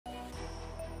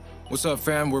What's up,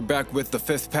 fam? We're back with the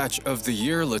 5th patch of the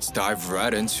year. Let's dive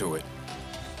right into it.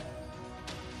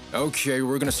 Okay,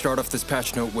 we're gonna start off this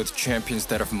patch note with champions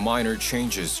that have minor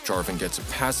changes. Jarvan gets a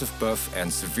passive buff, and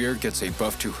Sivir gets a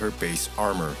buff to her base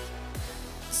armor.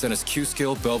 Senna's Q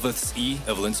skill, Bel'veth's E,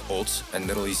 Evelyn's ult, and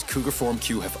Nidalee's Cougar form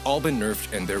Q have all been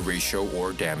nerfed in their ratio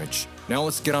or damage. Now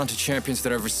let's get on to champions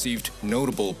that have received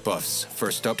notable buffs.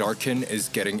 First up, Darkin is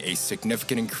getting a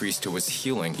significant increase to his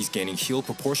healing. He's gaining heal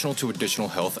proportional to additional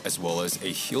health as well as a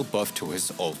heal buff to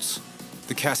his ults.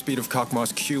 The cast speed of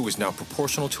Kog'Maw's Q is now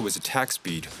proportional to his attack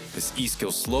speed. His E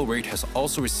skill slow rate has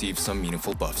also received some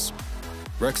meaningful buffs.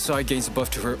 Rek'Sai gains a buff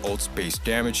to her ult's base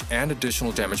damage and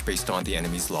additional damage based on the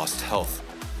enemy's lost health.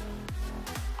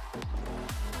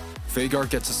 Veigar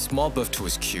gets a small buff to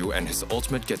his Q, and his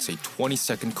ultimate gets a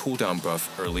 20-second cooldown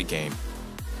buff early game.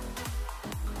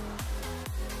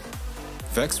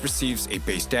 Vex receives a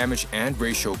base damage and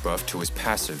ratio buff to his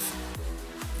passive.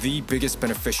 The biggest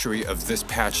beneficiary of this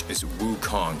patch is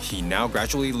Wukong. He now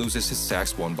gradually loses his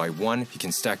stacks one by one. He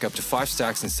can stack up to 5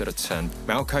 stacks instead of 10.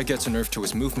 Maokai gets a nerf to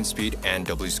his movement speed and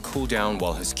W's cooldown,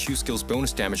 while his Q skill's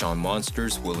bonus damage on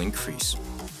monsters will increase.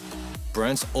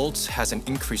 Brand's ult has an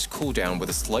increased cooldown with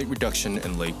a slight reduction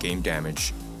in late game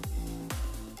damage.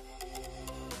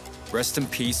 Rest in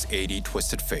peace, AD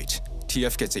Twisted Fate.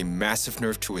 TF gets a massive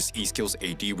nerf to his E skill's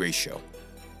AD ratio.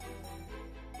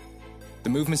 The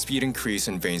movement speed increase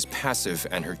in Vayne's passive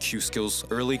and her Q skill's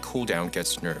early cooldown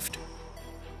gets nerfed.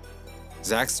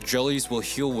 Zax's jellies will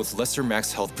heal with lesser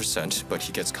max health percent, but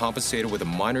he gets compensated with a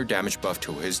minor damage buff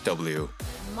to his W.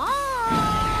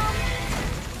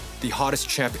 The hottest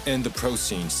champ in the pro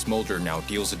scene, Smolder, now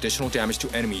deals additional damage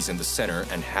to enemies in the center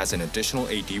and has an additional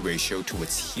AD ratio to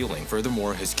its healing.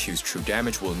 Furthermore, his Q's true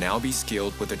damage will now be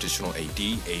scaled with additional AD,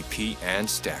 AP, and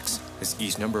stacks. His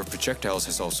E's number of projectiles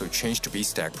has also changed to be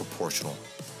stack proportional.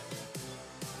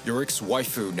 Yorick's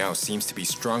waifu now seems to be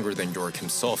stronger than Yorick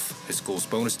himself. His ghoul's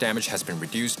bonus damage has been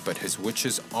reduced, but his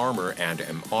witch's armor and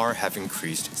MR have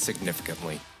increased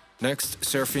significantly. Next,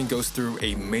 Seraphine goes through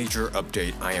a major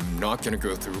update. I am not going to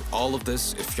go through all of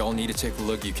this. If y'all need to take a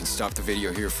look, you can stop the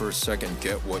video here for a second,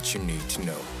 get what you need to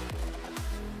know.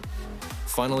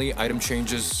 Finally, item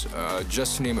changes.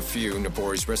 Just to name a few,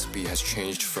 Nabori's recipe has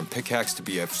changed from pickaxe to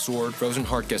BF sword. Frozen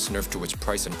Heart gets nerfed to its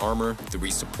price and armor. The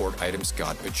re-support items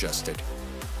got adjusted.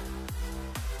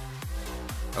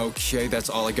 Okay,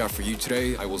 that's all I got for you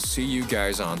today. I will see you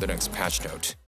guys on the next patch note.